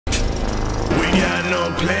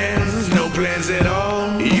no plans at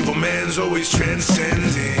all. Evil man's always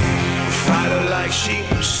transcending. Fighter like sheep,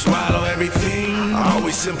 swallow everything.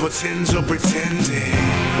 Always simpletons or pretending.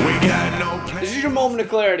 We got no plans. This is your moment of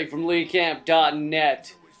clarity from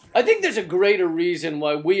LeeCamp.net. I think there's a greater reason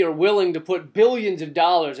why we are willing to put billions of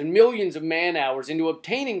dollars and millions of man-hours into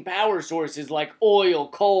obtaining power sources like oil,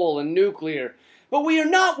 coal, and nuclear. But we are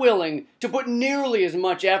not willing to put nearly as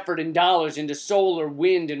much effort and dollars into solar,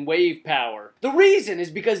 wind, and wave power. The reason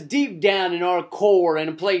is because deep down in our core, in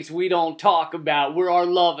a place we don't talk about, where our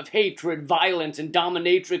love of hatred, violence, and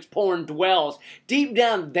dominatrix porn dwells, deep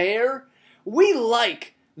down there, we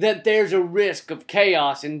like that there's a risk of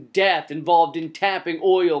chaos and death involved in tapping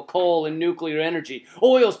oil, coal, and nuclear energy.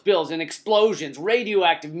 Oil spills and explosions,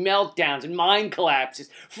 radioactive meltdowns and mine collapses,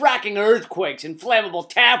 fracking earthquakes and flammable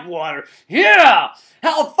tap water. Yeah!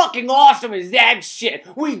 How fucking awesome is that shit?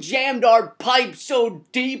 We jammed our pipe so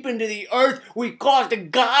deep into the earth, we caused a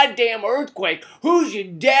goddamn earthquake. Who's your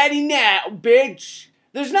daddy now, bitch?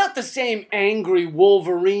 There's not the same angry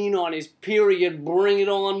Wolverine on his period bring it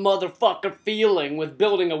on motherfucker feeling with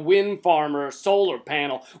building a wind farm or a solar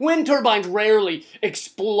panel. Wind turbines rarely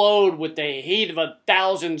explode with the heat of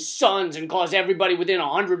 1,000 suns and cause everybody within a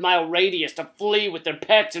 100-mile radius to flee with their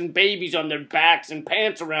pets and babies on their backs and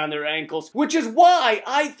pants around their ankles. Which is why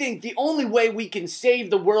I think the only way we can save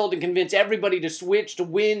the world and convince everybody to switch to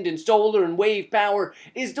wind and solar and wave power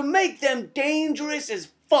is to make them dangerous as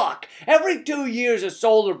fuck. Every 2 years, a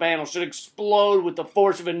solar panel should explode with the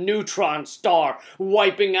force of a neutron star,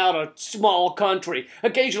 wiping out a small country.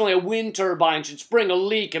 Occasionally, a wind turbine should spring a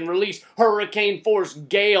leak and release hurricane-force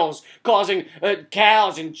gales, causing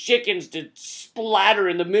cows and chickens to splatter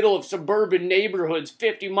in the middle of suburban neighborhoods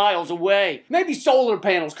 50 miles away. Maybe solar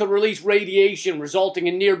panels could release radiation, resulting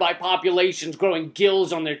in nearby populations growing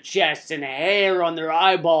gills on their chests and hair on their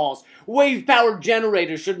eyeballs. Wave-powered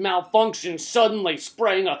generators should malfunction suddenly,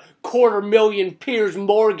 spraying 250,000 Piers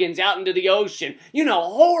Morgans out into the ocean. You know,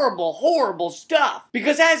 horrible, horrible stuff.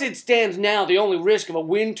 Because as it stands now, the only risk of a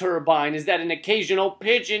wind turbine is that an occasional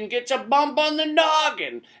pigeon gets a bump on the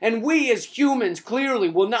noggin. And we as humans clearly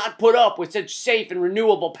will not put up with such safe and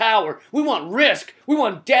renewable power. We want risk. We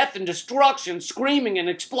want death and destruction, screaming and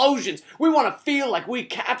explosions. We want to feel like we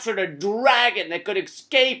captured a dragon that could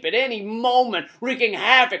escape at any moment, wreaking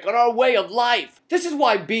havoc on our way of life. This is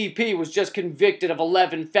why BP was just convicted of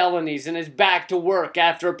 11 felonies and is back to work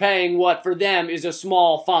after paying what for them is a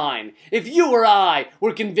small fine. If you or I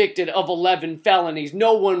were convicted of 11 felonies,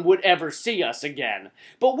 no one would ever see us again.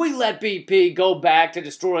 But we let BP go back to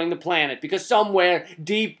destroying the planet because somewhere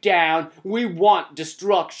deep down we want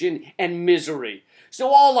destruction and misery. So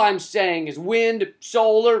all I'm saying is wind,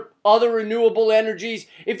 solar, other renewable energies,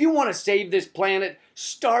 if you want to save this planet,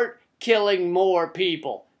 start killing more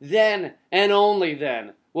people. Then, and only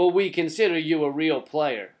then, will we consider you a real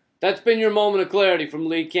player. That's been your Moment of Clarity from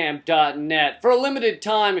LeeCamp.net. For a limited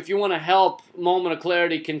time, if you want to help Moment of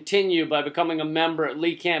Clarity continue by becoming a member at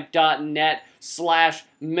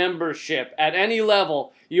LeeCamp.net/membership. At any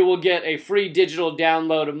level, you will get a free digital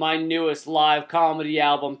download of my newest live comedy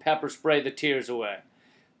album, Pepper Spray the Tears Away.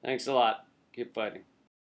 Thanks a lot. Keep fighting.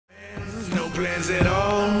 No plans at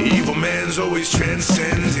all. Evil man's always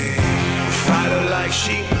transcending. Fighter like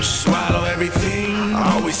sheep, swallow everything.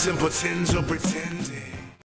 Always simpletons or pretend.